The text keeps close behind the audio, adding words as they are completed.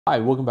Hi,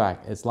 welcome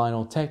back. It's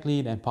Lionel, tech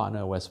lead and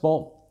partner at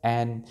Westvolt,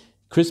 and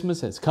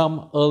Christmas has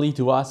come early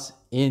to us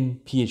in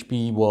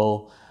PHP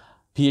world.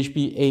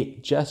 PHP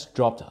 8 just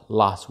dropped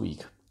last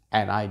week,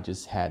 and I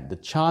just had the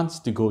chance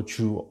to go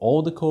through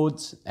all the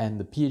codes and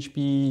the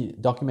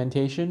PHP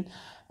documentation,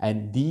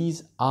 and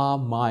these are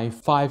my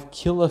 5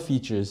 killer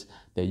features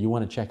that you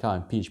want to check out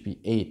in PHP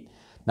 8.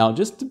 Now,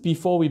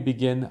 before we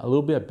begin, a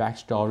little bit of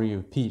backstory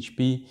of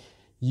PHP.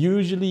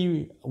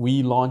 Usually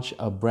we launch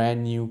a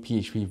brand new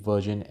PHP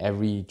version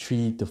every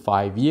 3 to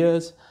 5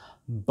 years,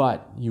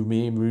 but you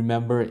may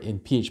remember in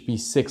PHP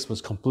 6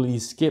 was completely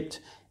skipped.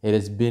 It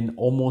has been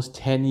almost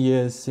 10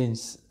 years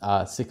since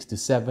 6 to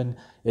 7.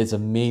 It's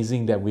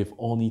amazing that we've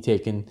only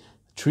taken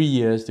 3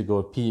 years to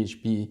go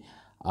PHP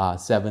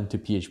 7 to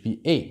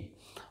PHP 8.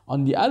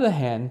 On the other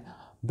hand,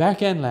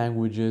 back-end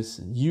languages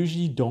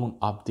usually don't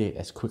update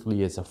as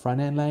quickly as a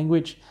front-end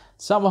language.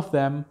 Some of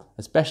them,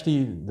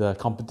 especially the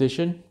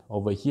competition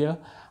over here,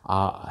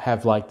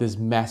 have like this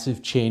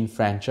massive chain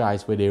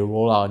franchise where they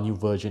roll out a new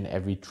version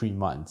every 3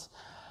 months.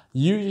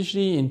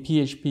 Usually in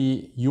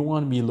PHP, you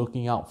want to be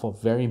looking out for,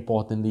 very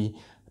importantly,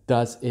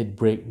 does it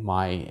break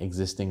my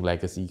existing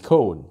legacy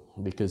code?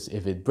 Because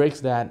if it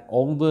breaks that,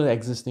 all the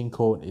existing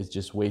code is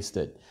just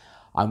wasted.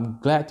 I'm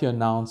glad to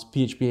announce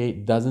PHP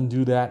 8 doesn't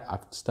do that.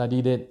 I've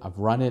studied it, I've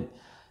run it.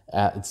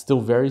 It's still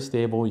very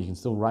stable. You can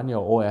still run your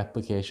old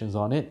applications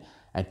on it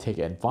and take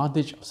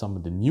advantage of some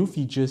of the new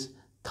features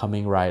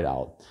coming right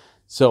out.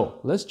 So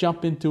let's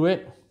jump into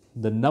it.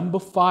 The number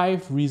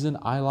 5 reason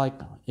I like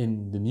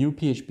in the new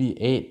PHP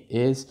 8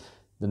 is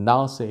the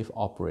null safe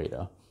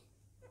operator.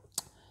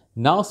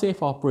 Null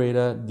safe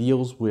operator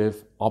deals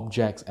with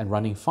objects and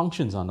running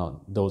functions on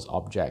those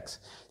objects.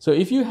 So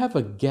if you have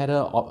a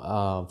getter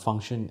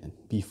function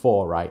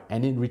before, right,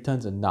 and it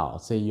returns a null,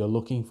 say you're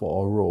looking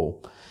for a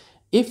row,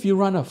 if you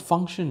run a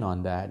function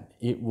on that,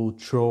 it will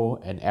throw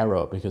an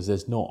error because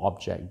there's no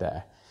object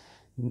there.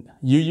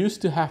 You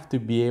used to have to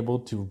be able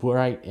to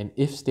write an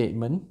if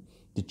statement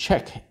to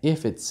check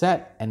if it's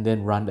set and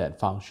then run that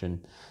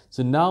function.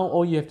 So now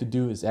all you have to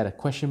do is add a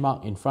question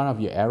mark in front of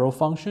your arrow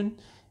function.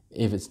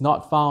 If it's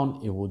not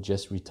found, it will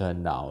just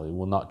return null. It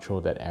will not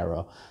throw that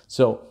error.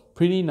 So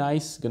pretty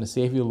nice, gonna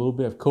save you a little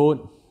bit of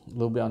code, a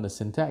little bit on the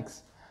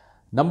syntax.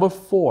 Number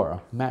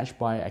 4, match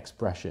by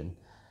expression.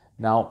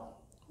 Now,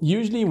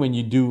 usually when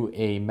you do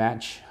a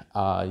match,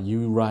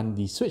 you run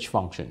the switch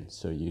function.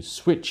 So you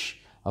switch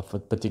a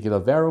particular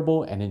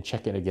variable and then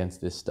check it against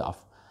this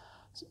stuff.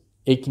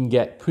 It can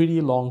get pretty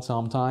long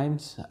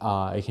sometimes.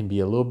 It can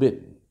be a little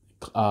bit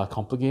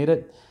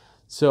complicated.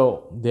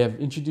 So they have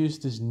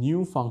introduced this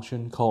new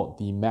function called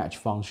the match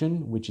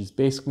function, which is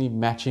basically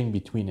matching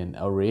between an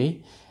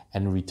array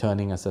and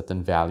returning a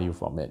certain value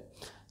from it.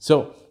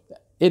 So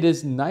it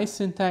is nice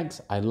syntax.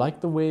 I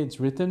like the way it's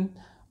written.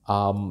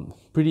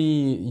 Pretty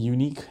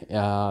unique.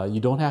 You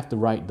don't have to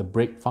write the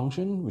break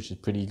function, which is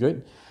pretty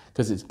good,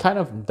 because it kind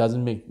of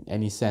doesn't make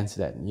any sense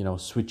that,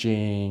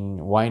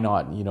 switching, why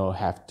not,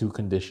 have 2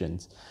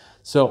 conditions.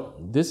 So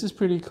this is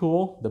pretty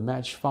cool. The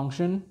match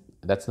function,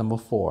 that's number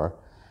 4.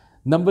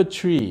 Number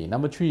 3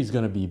 is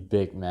going to be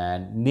big,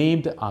 man.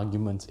 Named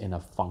arguments in a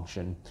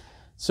function.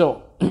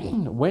 So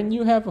when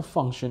you have a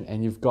function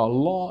and you've got a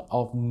lot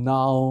of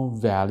null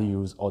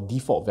values or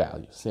default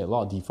values, say a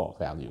lot of default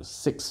values,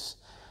 6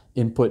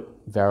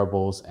 input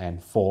variables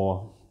and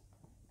 4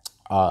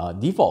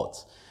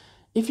 defaults.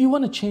 If you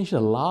want to change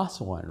the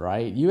last one,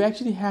 right, you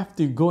actually have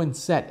to go and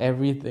set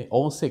everything,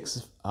 all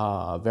 6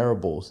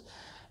 variables,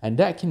 and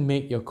that can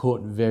make your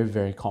code very,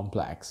 very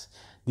complex.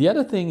 The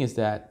other thing is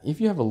that if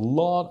you have a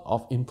lot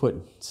of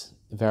input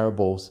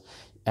variables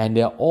and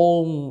they're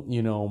all,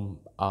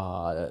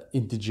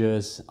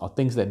 integers or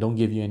things that don't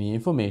give you any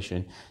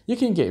information, you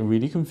can get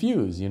really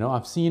confused.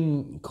 I've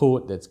seen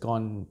code that's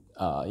gone,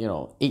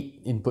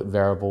 8 input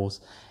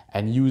variables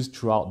and used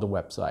throughout the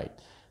website.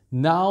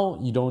 Now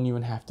you don't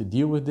even have to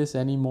deal with this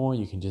anymore.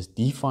 You can just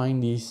define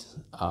these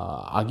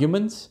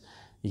arguments.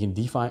 You can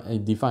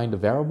define the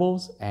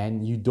variables,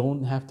 and you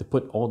don't have to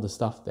put all the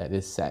stuff that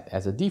is set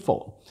as a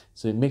default.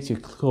 So it makes your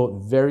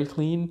code very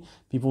clean.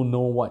 People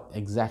know what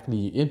exactly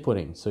you're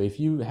inputting. So if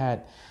you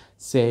had,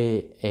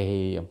 say,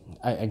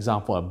 an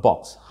example, a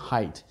box,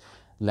 height,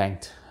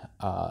 length,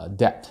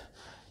 depth,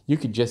 you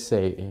could just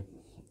say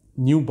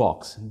new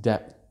box,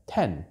 depth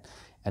 10,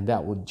 and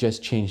that would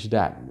just change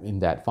that in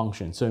that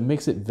function. So it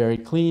makes it very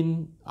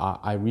clean.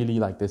 I really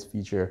like this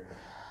feature.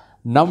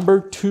 Number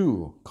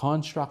 2,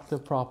 constructor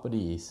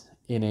properties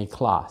in a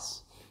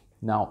class.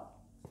 Now,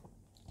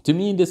 to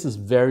me, this is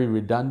very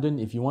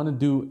redundant. If you want to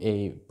do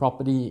a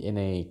property in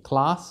a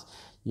class,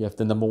 you have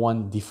to, number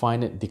 1,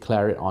 define it,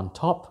 declare it on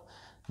top.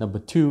 Number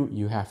 2,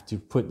 you have to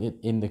put it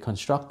in the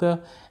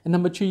constructor. And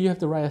number 3, you have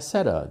to write a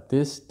setter.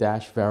 This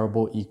dash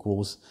variable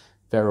equals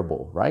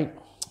variable, right?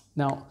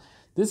 Now,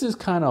 this is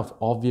kind of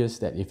obvious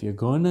that if you're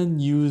going to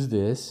use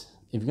this,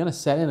 if you're going to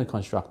set in a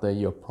constructor,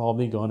 you're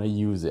probably going to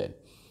use it.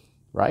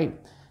 Right?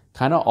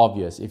 Kind of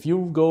obvious. If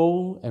you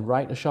go and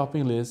write a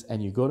shopping list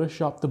and you go to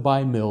shop to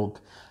buy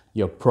milk,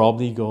 you're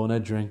probably gonna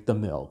drink the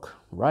milk,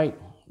 right?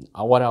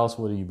 what else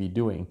would you be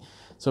doing?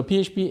 So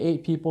PHP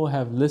 8 people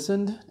have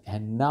listened,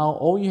 and now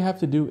all you have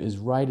to do is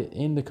write it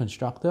in the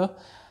constructor,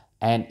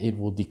 and it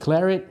will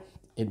declare it,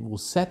 it will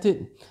set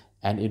it,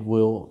 and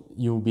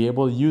you'll be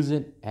able to use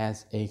it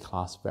as a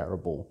class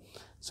variable.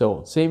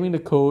 So saving the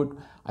code,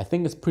 I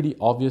think it's pretty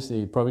obvious that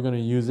you're probably going to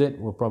use it.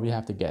 We'll probably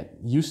have to get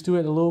used to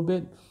it a little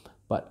bit,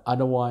 but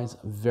otherwise,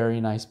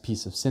 very nice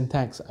piece of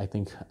syntax. I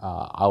think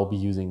I'll be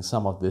using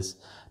some of this.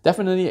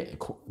 Definitely,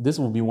 this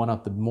will be one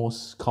of the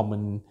most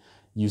common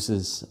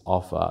uses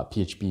of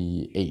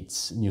PHP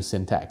 8's new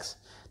syntax.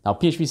 Now,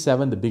 PHP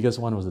 7, the biggest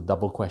one was a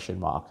double question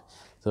mark.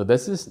 So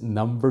this is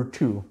number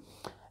 2.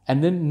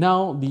 And then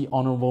now the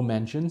honorable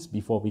mentions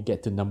before we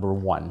get to number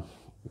 1.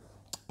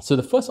 So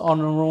the first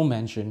honorable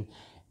mention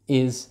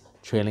is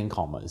trailing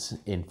commas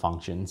in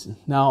functions.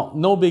 Now,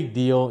 no big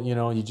deal,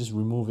 you just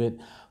remove it.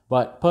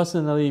 But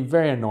personally,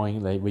 very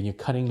annoying, like when you're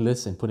cutting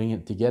lists and putting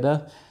it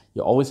together,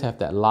 you always have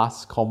that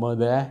last comma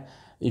there.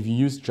 If you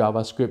use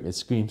JavaScript, it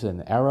screams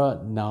an error.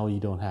 Now you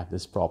don't have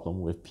this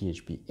problem with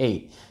PHP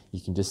 8. You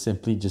can just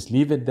simply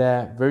leave it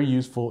there. Very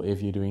useful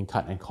if you're doing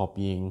cut and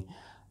copying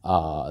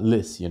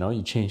lists.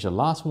 You change the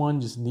last one,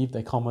 just leave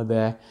that comma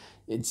there.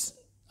 It's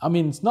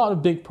not a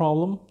big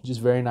problem, just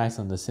very nice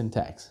on the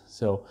syntax.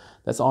 So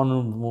that's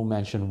honorable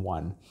mention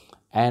 1.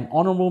 And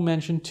honorable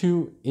mention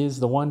 2 is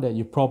the one that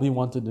you probably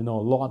wanted to know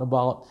a lot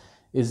about,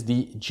 is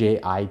the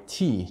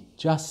JIT,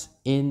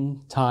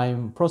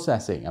 just-in-time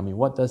processing.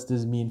 What does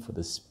this mean for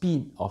the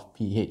speed of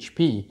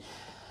PHP?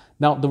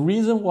 Now, the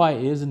reason why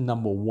it is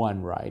number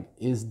 1, right,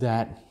 is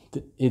that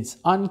it's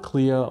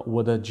unclear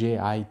whether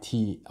JIT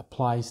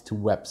applies to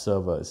web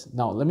servers.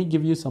 Now, let me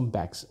give you some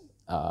back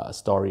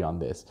story on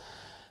this.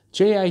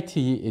 JIT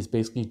is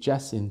basically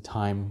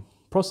just-in-time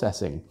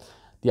processing.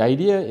 The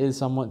idea is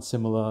somewhat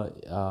similar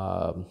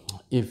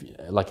if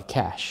like a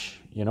cache,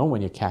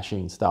 when you're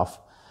caching stuff.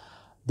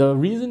 The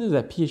reason is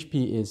that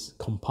PHP is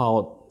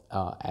compiled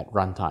at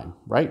runtime,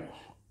 right?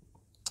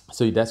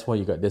 So that's why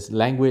you got this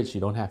language.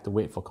 You don't have to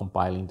wait for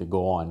compiling to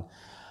go on.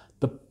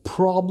 The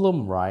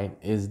problem, right,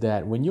 is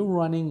that when you're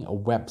running a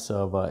web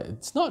server,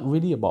 it's not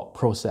really about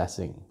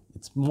processing.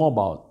 It's more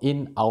about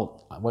in,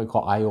 out, what we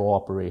call I/O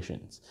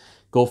operations.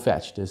 Go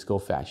fetch this, go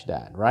fetch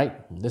that, right?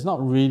 There's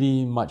not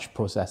really much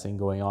processing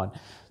going on.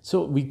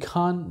 So we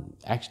can't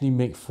actually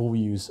make full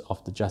use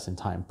of the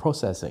just-in-time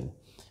processing.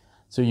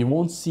 So you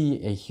won't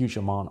see a huge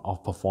amount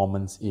of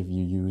performance if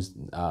you use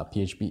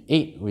PHP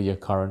 8 with your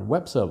current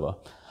web server.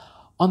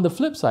 On the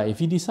flip side, if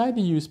you decide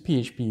to use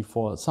PHP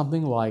for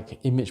something like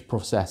image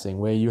processing,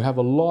 where you have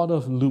a lot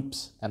of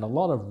loops and a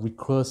lot of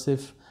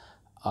recursive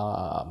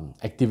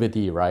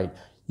activity, right,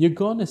 you're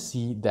going to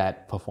see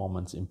that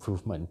performance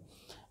improvement.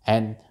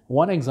 And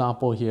one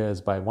example here is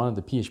by one of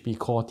the PHP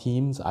core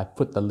teams. I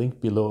put the link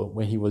below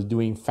where he was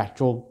doing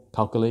factoral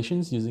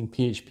calculations using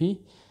PHP.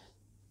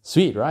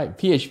 Sweet, right?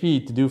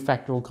 PHP to do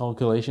factoral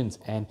calculations,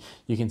 and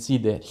you can see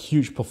that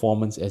huge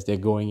performance as they're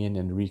going in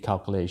and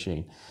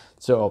recalculating.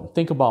 So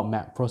think about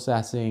map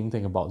processing,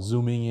 think about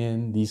zooming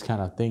in, these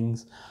kind of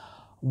things.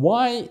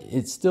 Why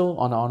it's still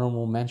on the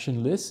honorable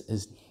mention list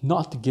is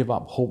not to give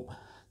up hope.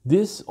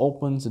 This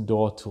opens the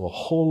door to a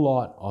whole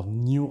lot of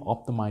new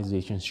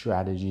optimization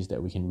strategies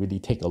that we can really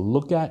take a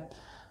look at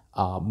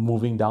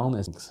moving down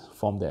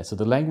from there. So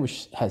the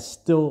language has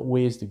still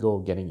ways to go,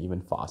 getting even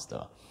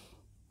faster.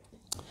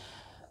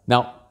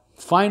 Now,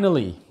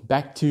 finally,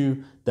 back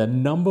to the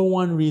number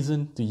 1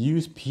 reason to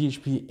use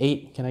PHP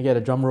 8. Can I get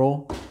a drum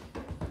roll?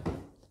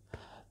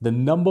 The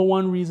number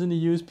 1 reason to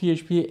use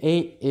PHP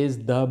 8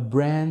 is the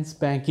brand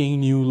spanking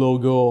new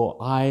logo.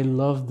 I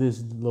love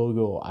this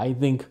logo. I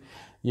think,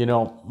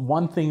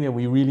 one thing that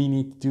we really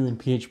need to do in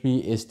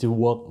PHP is to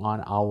work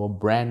on our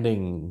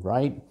branding,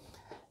 right?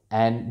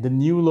 And the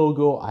new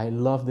logo, I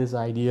love this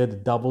idea, the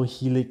double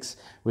helix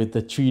with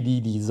the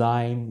 3D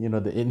design,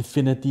 the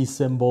infinity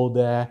symbol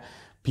there.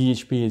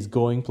 PHP is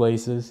going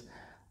places.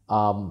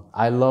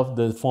 I love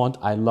the font.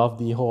 I love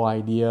the whole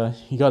idea.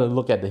 You got to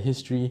look at the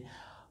history.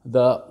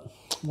 The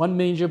one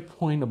major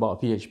point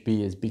about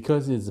PHP is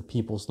because it's a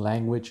people's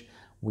language,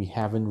 we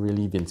haven't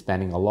really been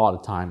spending a lot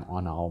of time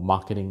on our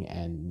marketing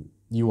and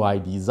UI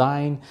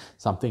design,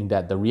 something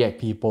that the React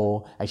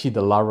people, actually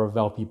the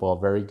Laravel people are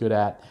very good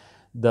at.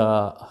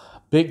 The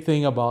big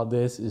thing about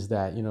this is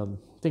that,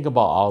 think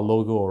about our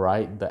logo,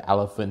 right? The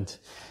elephant.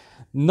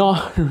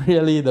 Not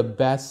really the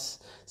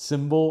best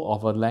symbol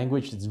of a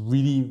language that's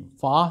really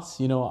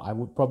fast. I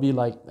would probably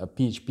like a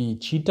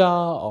PHP cheetah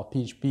or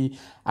PHP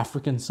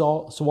African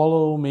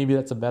swallow. Maybe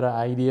that's a better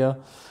idea.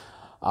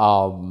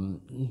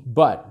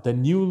 But the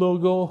new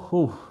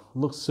logo,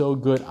 looks so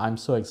good. I'm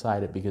so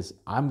excited because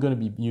I'm going to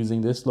be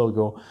using this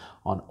logo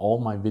on all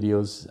my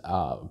videos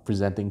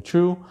presenting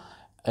through.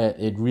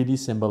 It really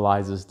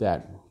symbolizes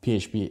that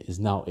PHP is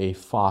now a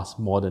fast,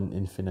 modern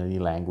infinity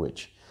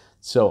language.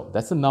 So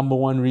that's the number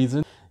 1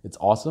 reason. It's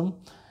awesome.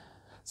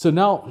 So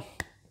now,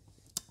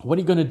 what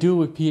are you going to do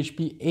with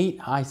PHP 8?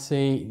 I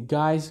say,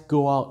 guys,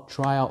 go out,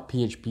 try out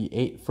PHP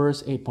 8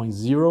 first,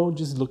 8.0.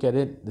 Just look at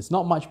it. There's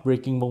not much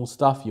breaking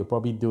stuff. You'll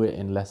probably do it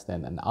in less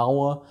than an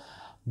hour.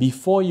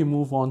 Before you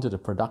move on to the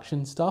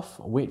production stuff,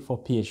 wait for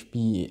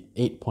PHP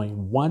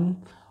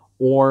 8.1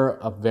 or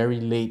a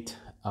very late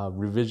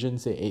revision,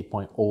 say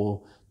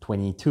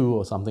 8.022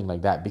 or something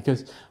like that,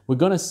 because we're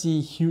going to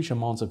see huge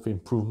amounts of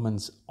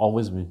improvements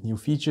always with new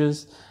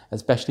features,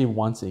 especially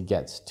once it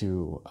gets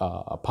to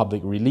a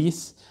public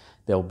release.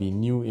 There'll be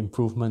new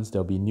improvements,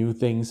 there'll be new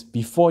things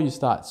before you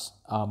start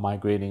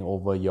migrating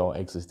over your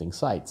existing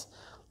sites.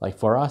 Like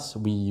for us,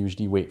 we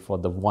usually wait for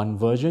the 1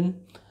 version,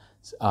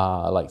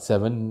 like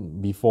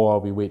 7, before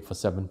we wait for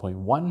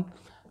 7.1,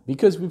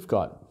 because we've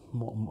got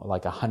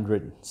like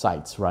 100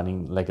 sites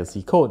running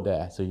legacy code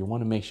there. So you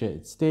want to make sure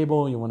it's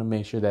stable, you want to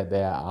make sure that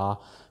there are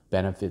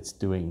benefits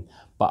doing.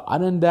 But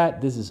other than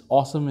that, this is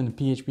awesome in the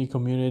PHP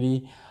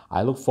community.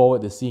 I look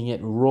forward to seeing it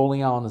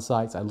rolling out on the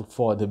sites. I look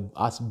forward to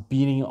us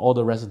beating all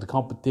the rest of the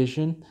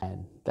competition.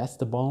 And that's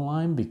the bottom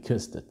line,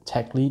 because the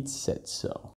tech lead said so.